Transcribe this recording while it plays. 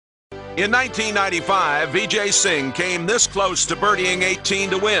In 1995, Vijay Singh came this close to birdieing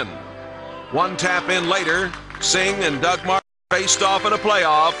 18 to win. One tap in later, Singh and Doug Martin faced off in a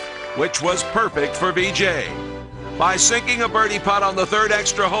playoff, which was perfect for Vijay. By sinking a birdie putt on the third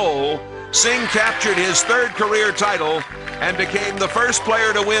extra hole, Singh captured his third career title and became the first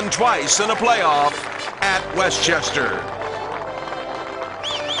player to win twice in a playoff at Westchester.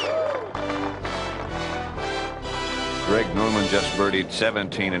 Greg Norman just birdied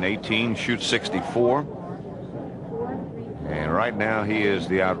 17 and 18, shoots 64. And right now he is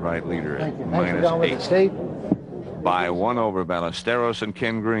the outright leader at -8. By 1 over Ballesteros and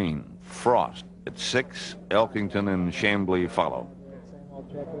Ken Green. Frost at 6, Elkington and Chambly follow.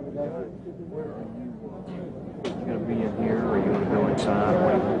 Going to be in here, or you want to go inside?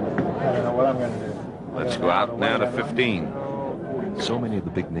 I don't know what I'm going to do. Let's go out now to 15. So many of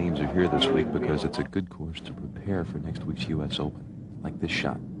the big names are here this week because it's a good course to prepare for next week's U.S. Open. Like this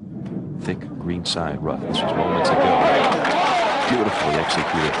shot. Thick greenside rough. This was moments ago. Beautifully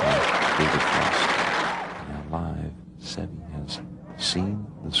executed by David Frost. Now live, Seve has seen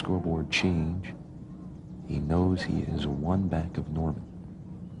the scoreboard change. He knows he is one back of Norman.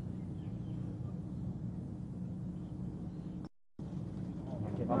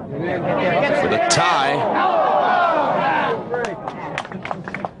 For the tie.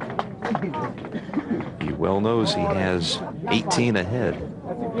 He well knows he has 18 ahead.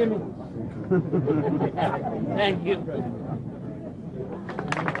 Thank you.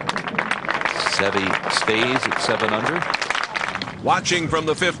 Seve stays at 7 under. Watching from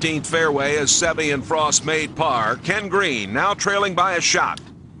the 15th fairway as Seve and Frost made par, Ken Green now trailing by a shot.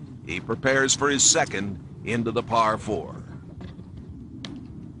 He prepares for his second into the par 4.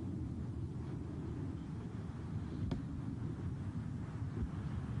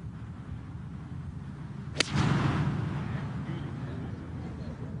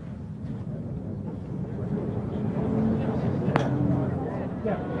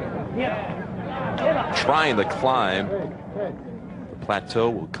 Trying to climb. The plateau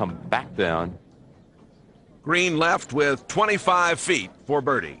will come back down. Green left with 25 feet for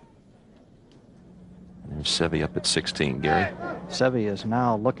birdie. And there's Seve up at 16, Gary. Seve is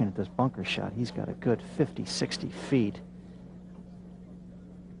now looking at this bunker shot. He's got a good 50, 60 feet.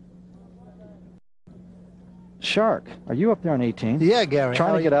 Shark, are you up there on 18? Yeah, Gary.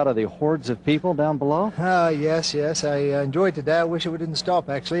 Trying to get out of the hordes of people down below? Yes. I enjoyed today. I wish it didn't stop,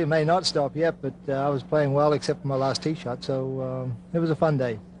 actually. It may not stop yet, but I was playing well except for my last tee shot, so it was a fun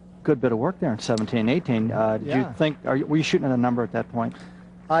day. Good bit of work there in 17, 18. Did you think, were you shooting at a number at that point?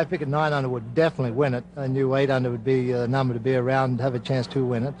 I figured 9 under would definitely win it. I knew 8 under would be a number to be around and have a chance to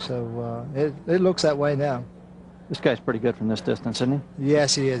win it, so it looks that way now. This guy's pretty good from this distance, isn't he?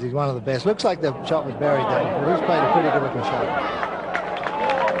 Yes, he is. He's one of the best. Looks like the shot was buried, though, but he's played a pretty good-looking shot.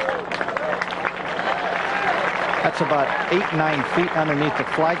 That's about 8-9 feet underneath the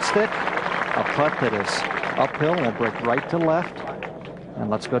flagstick. A putt that is uphill and will break right to left. And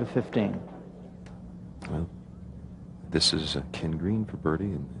let's go to 15. Well, this is Ken Green for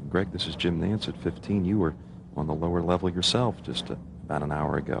birdie. And Greg, this is Jim Nance at 15. You were on the lower level yourself just about an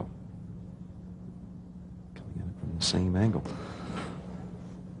hour ago. Coming in from the same angle.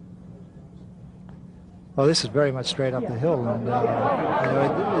 Well, this is very much straight up the hill, and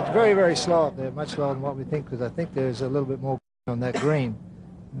it's very, very slow up there, much slower than what we think, because I think there's a little bit more on that green.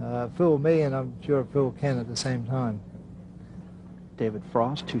 Fooled me, and I'm sure it fooled Ken at the same time. David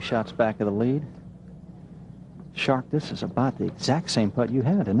Frost, 2 shots back of the lead. Shark, this is about the exact same putt you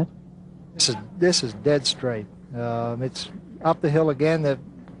had, isn't it? This is dead straight. It's up the hill again. They're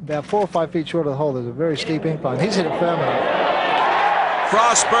about 4 or 5 feet short of the hole. There's a very steep incline. He's hit it firm enough.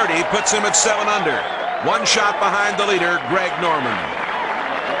 Frost birdie puts him at 7 under. 1 shot behind the leader, Greg Norman.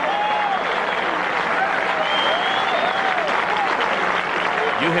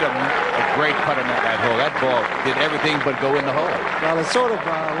 You hit a great putt in that hole. That ball did everything but go in the hole. Well, it sort of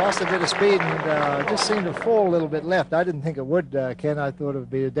lost a bit of speed and just seemed to fall a little bit left. I didn't think it would, Ken. I thought it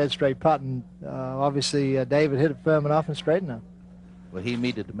would be a dead straight putt, and obviously David hit it firm enough and straight enough. Well, he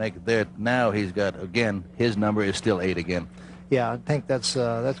needed to make it there. Now he's got, again, his number is still 8 again. Yeah, I think that's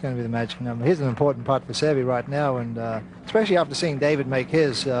going to be the magic number. Here's an important putt for Seve right now, and especially after seeing David make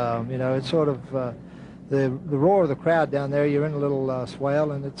his. You know, it's sort of the roar of the crowd down there. You're in a little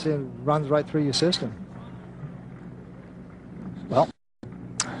swale, and it runs right through your system. Well,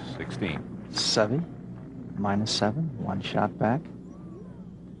 16. Seve, -7, 1 shot back.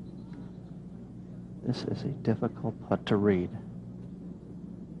 This is a difficult putt to read.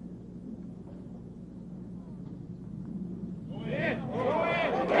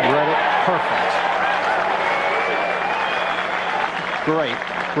 Read it perfect. Great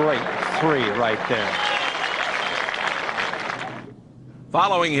 3 right there.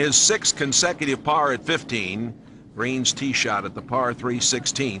 Following his 6th consecutive par at 15, Green's tee shot at the par 3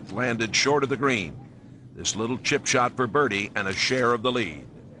 16th landed short of the green. This little chip shot for birdie and a share of the lead.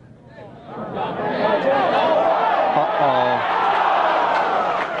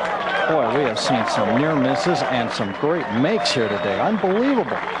 Boy, we have seen some near misses and some great makes here today.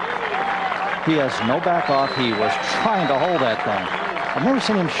 Unbelievable. He has no back off. He was trying to hold that thing. I've never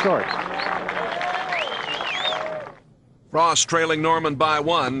seen him short. Frost, trailing Norman by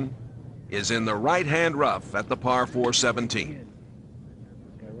 1, is in the right-hand rough at the par 4 17.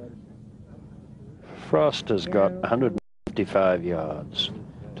 Frost has got 155 yards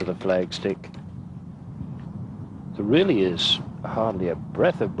to the flagstick. There really is hardly a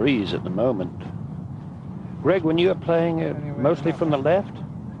breath of breeze at the moment. Greg, when you are playing it mostly from the left?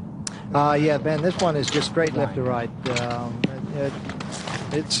 Yeah, Ben, this one is just straight left to right.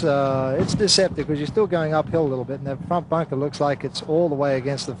 It's deceptive because you're still going uphill a little bit, and that front bunker looks like it's all the way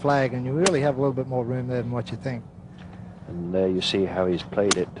against the flag, and you really have a little bit more room there than what you think. And there you see how he's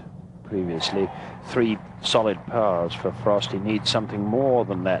played it previously. 3 solid pars for Frost. He needs something more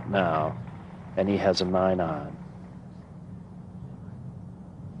than that now, and he has a 9-iron.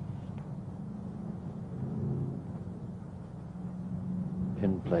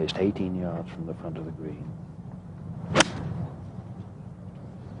 Pin placed 18 yards from the front of the green.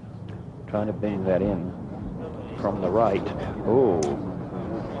 Trying to bang that in from the right. Oh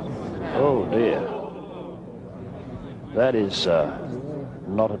dear. That is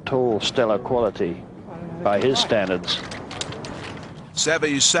not at all stellar quality by his standards.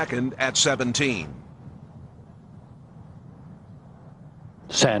 Seve's 2nd at 17.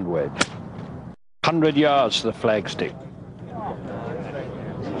 Sand wedge. 100 yards to the flagstick.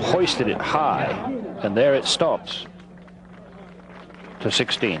 Hoisted it high, and there it stops to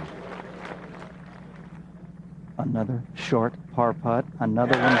 16. Another short par putt.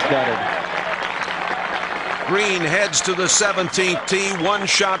 Another one's gutted. Green heads to the 17th tee, 1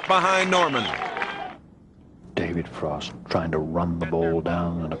 shot behind Norman. David Frost trying to run the ball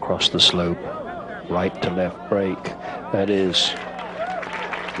down and across the slope. Right to left break. That is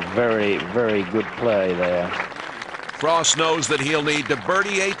very, very good play there. Frost knows that he'll need to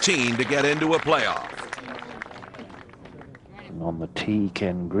birdie 18 to get into a playoff. And on the tee,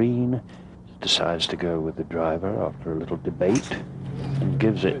 Ken Green decides to go with the driver after a little debate and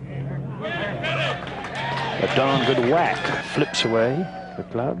gives it a darn good whack. Flips away the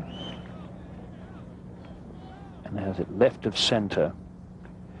club and has it left of center.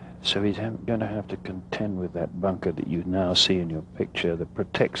 So he's going to have to contend with that bunker that you now see in your picture that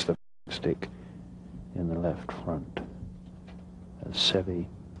protects the stick in the left front. As Seve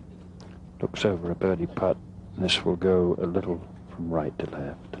looks over a birdie putt, this will go a little from right to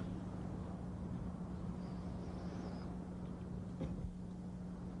left.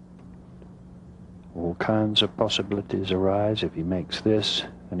 All kinds of possibilities arise. If he makes this,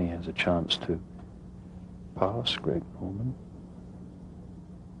 then he has a chance to pass Greg Norman.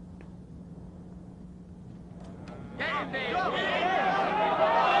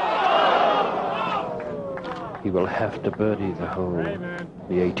 He will have to birdie the hole,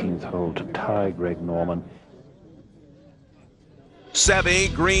 the 18th hole, to tie Greg Norman.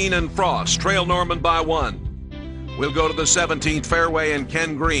 Seve, Green, and Frost trail Norman by 1. We'll go to the 17th fairway and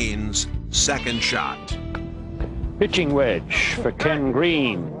Ken Green's 2nd shot. Pitching wedge for Ken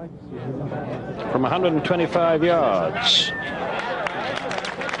Green from 125 yards.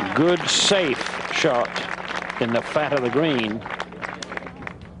 Good, safe shot in the fat of the green.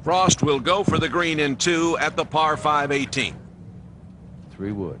 Frost will go for the green in 2 at the par 5 18.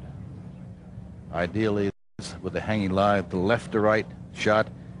 3 wood. Ideally, with the hanging lie, the left to right shot,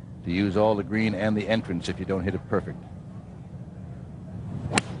 to use all the green and the entrance if you don't hit it perfect.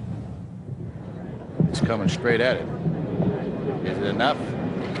 It's coming straight at it. Is it enough?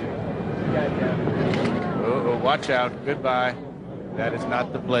 Oh, watch out. Goodbye. That is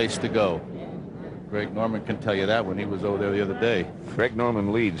not the place to go. Greg Norman can tell you that when he was over there the other day. Greg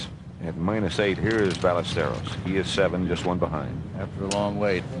Norman leads at -8. Here is Ballesteros. He is 7, just 1 behind. After a long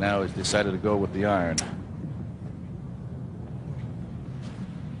wait, now he's decided to go with the iron.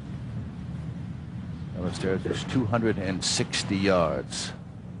 Ballesteros is 260 yards.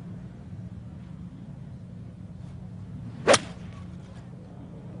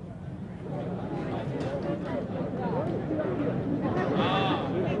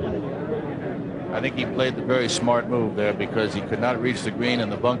 I think he played the very smart move there because he could not reach the green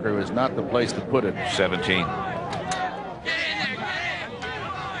and the bunker was not the place to put it. 17.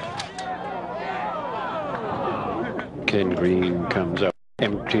 Ken Green comes up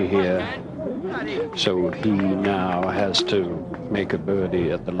empty here. So he now has to make a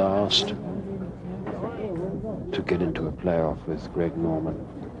birdie at the last to get into a playoff with Greg Norman.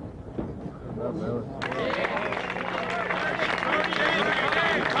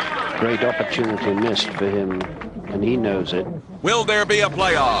 Great opportunity missed for him, and he knows it. Will there be a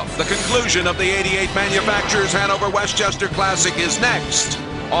playoff? The conclusion of the 88 Manufacturers Hanover Westchester Classic is next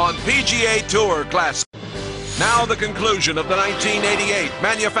on PGA Tour Classic. Now the conclusion of the 1988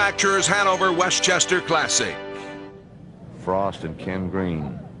 Manufacturers Hanover Westchester Classic. Frost and Ken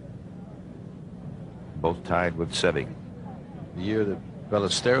Green, both tied with SEVE. The year that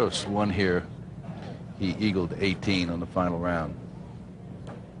Ballesteros won here, he eagled 18 on the final round.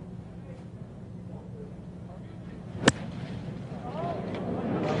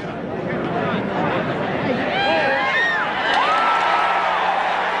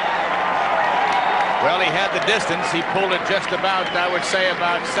 Well, he had the distance. He pulled it just about, I would say,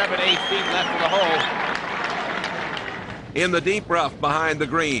 about 7-8 feet left of the hole. In the deep rough behind the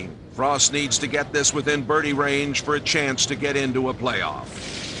green, Frost needs to get this within birdie range for a chance to get into a playoff.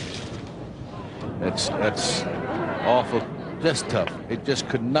 That's awful, just tough. It just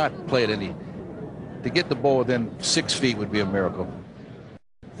could not play it any. To get the ball within 6 feet would be a miracle.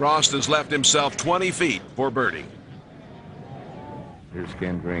 Frost has left himself 20 feet for birdie. Here's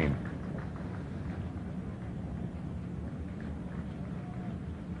Ken Green.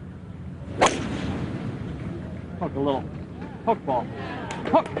 Hook a little. Hook ball.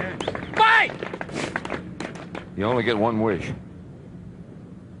 Hook. Fight! You only get one wish.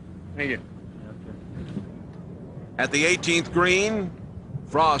 Thank you. At the 18th green,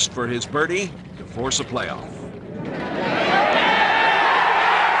 Frost for his birdie to force a playoff.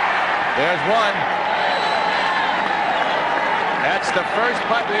 There's one. That's the first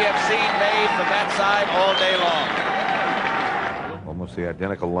putt we have seen made from that side all day long. Almost the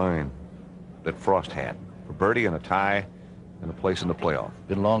identical line that Frost had for birdie and a tie and a place in the playoff.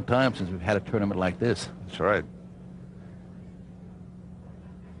 Been a long time since we've had a tournament like this. That's right.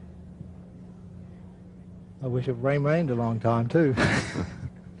 I wish it rained a long time, too.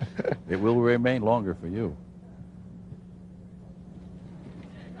 It will remain longer for you.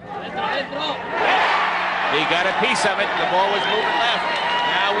 He got a piece of it. The ball was moving left.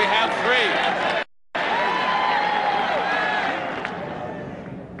 Now we have three.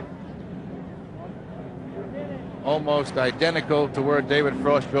 Almost identical to where David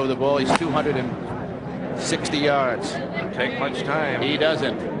Frost drove the ball. He's 260 yards. Doesn't take much time. He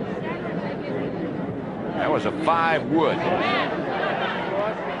doesn't. That was a 5-wood.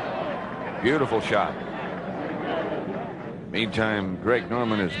 Beautiful shot. Meantime, Greg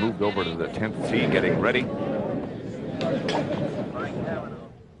Norman has moved over to the 10th tee, getting ready.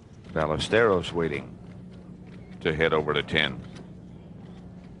 Ballesteros waiting to head over to 10.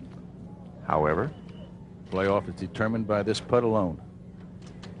 However, Playoff is determined by this putt alone.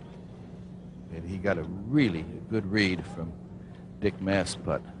 And he got a really good read from Dick Mast's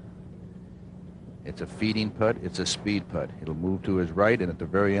putt. It's a feeding putt. It's a speed putt. It'll move to his right, and at the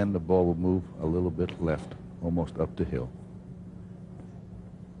very end, the ball will move a little bit left, almost up the hill.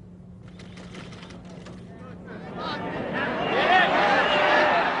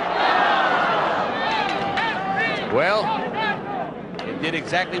 Well, it did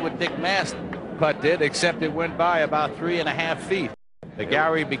exactly what Dick Mast's putt did, except it went by about 3.5 feet. The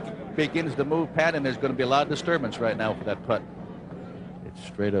gallery begins to move, Pat, and there's going to be a lot of disturbance right now for that putt. It's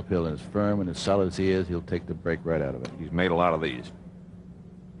straight uphill, and as firm and as solid as he is, he'll take the break right out of it. he's made a lot of these.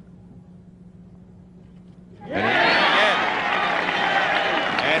 And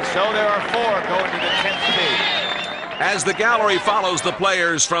so there are 4 going to the 10th tee. As the gallery follows the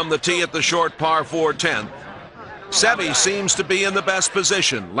players from the tee at the short par 4 10th, SEVE seems to be in the best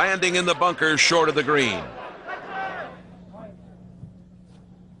position, landing in the bunker short of the green.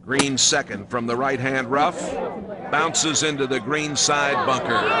 Green second from the right-hand rough, bounces into the green side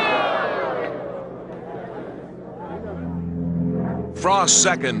bunker. Frost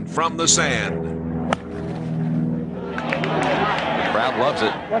second from the sand. The crowd loves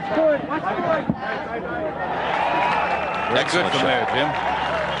it. That's good. That's good. That's good from there, Jim.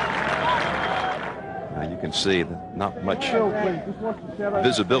 You can see that not much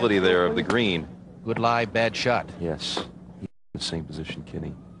visibility there of the green. Good lie, bad shot. Yes, he's in the same position,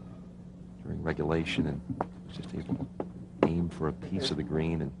 Kenny, during regulation, and was just able to aim for a piece of the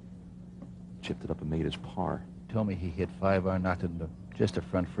green and chipped it up and made his par. Told me he hit 5-iron, knocked it into just a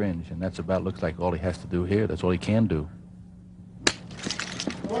front fringe, and that's about looks like all he has to do here. That's all he can do.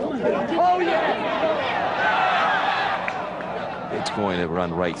 Oh, yeah. It's going to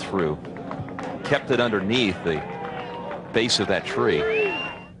run right through. Kept it underneath the base of that tree.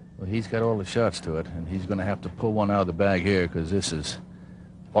 he's got all the shots to it, and he's going to have to pull one out of the bag here because this is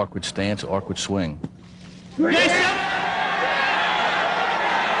awkward stance, awkward swing. He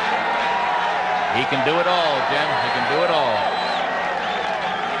can do it all, Jim. He can do it all.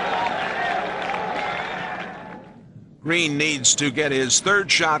 Green needs to get his third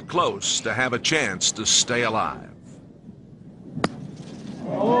shot close to have a chance to stay alive.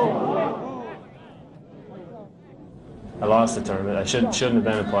 I lost the tournament. I shouldn't have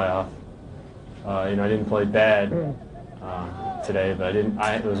been a playoff. You know, I didn't play bad today, but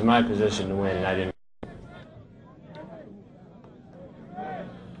it was my position to win, and I didn't.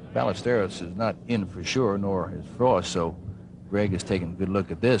 Ballesteros is not in for sure, nor is Frost, so Greg is taking a good look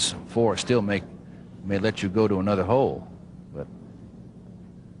at this. 4 still may let you go to another hole.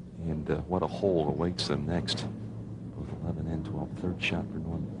 And what a hole awaits them next. Both 11 and 12. Third shot for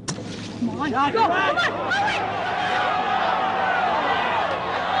Norman. Come on, go!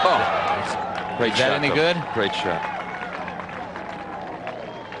 Oh, great shot. Is that any good? Great shot.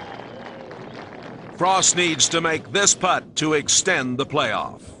 Frost needs to make this putt to extend the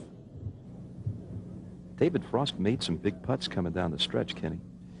playoff. David Frost made some big putts coming down the stretch, Kenny.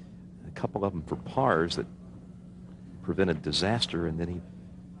 A couple of them for pars that prevented disaster, and then he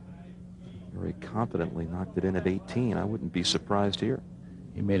very confidently knocked it in at 18. I wouldn't be surprised here.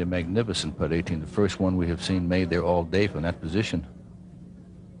 He made a magnificent putt, 18. The first one we have seen made there all day from that position.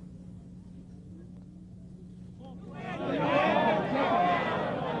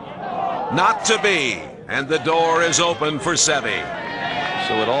 Not to be, and the door is open for Seve.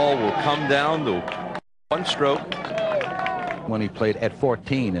 So it all will come down to one stroke. When he played at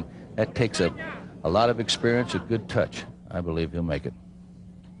 14, and that takes a lot of experience, a good touch. I believe he'll make it.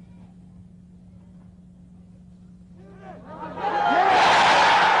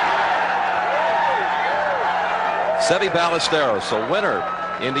 Seve Ballesteros, a winner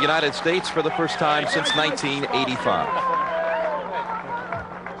in the United States for the first time since 1985.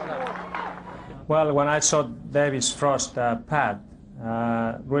 Well, when I saw Davis Frost pad,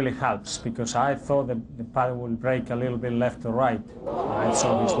 really helps, because I thought the pad would break a little bit left to right. I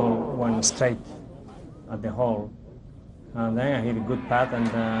saw his ball went straight at the hole. And then I hit a good pad, and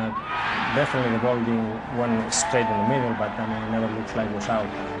definitely the ball went straight in the middle, but I mean, it never looks like it was out.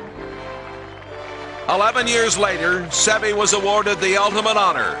 11 years later, Seve was awarded the ultimate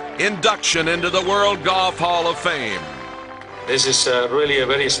honor, induction into the World Golf Hall of Fame. This is really a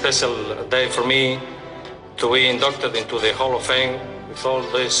very special day for me to be inducted into the Hall of Fame with all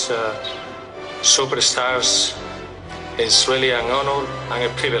these superstars. It's really an honor and a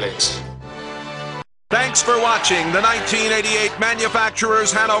privilege. Thanks for watching the 1988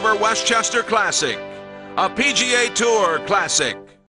 Manufacturers Hanover Westchester Classic, a PGA Tour Classic.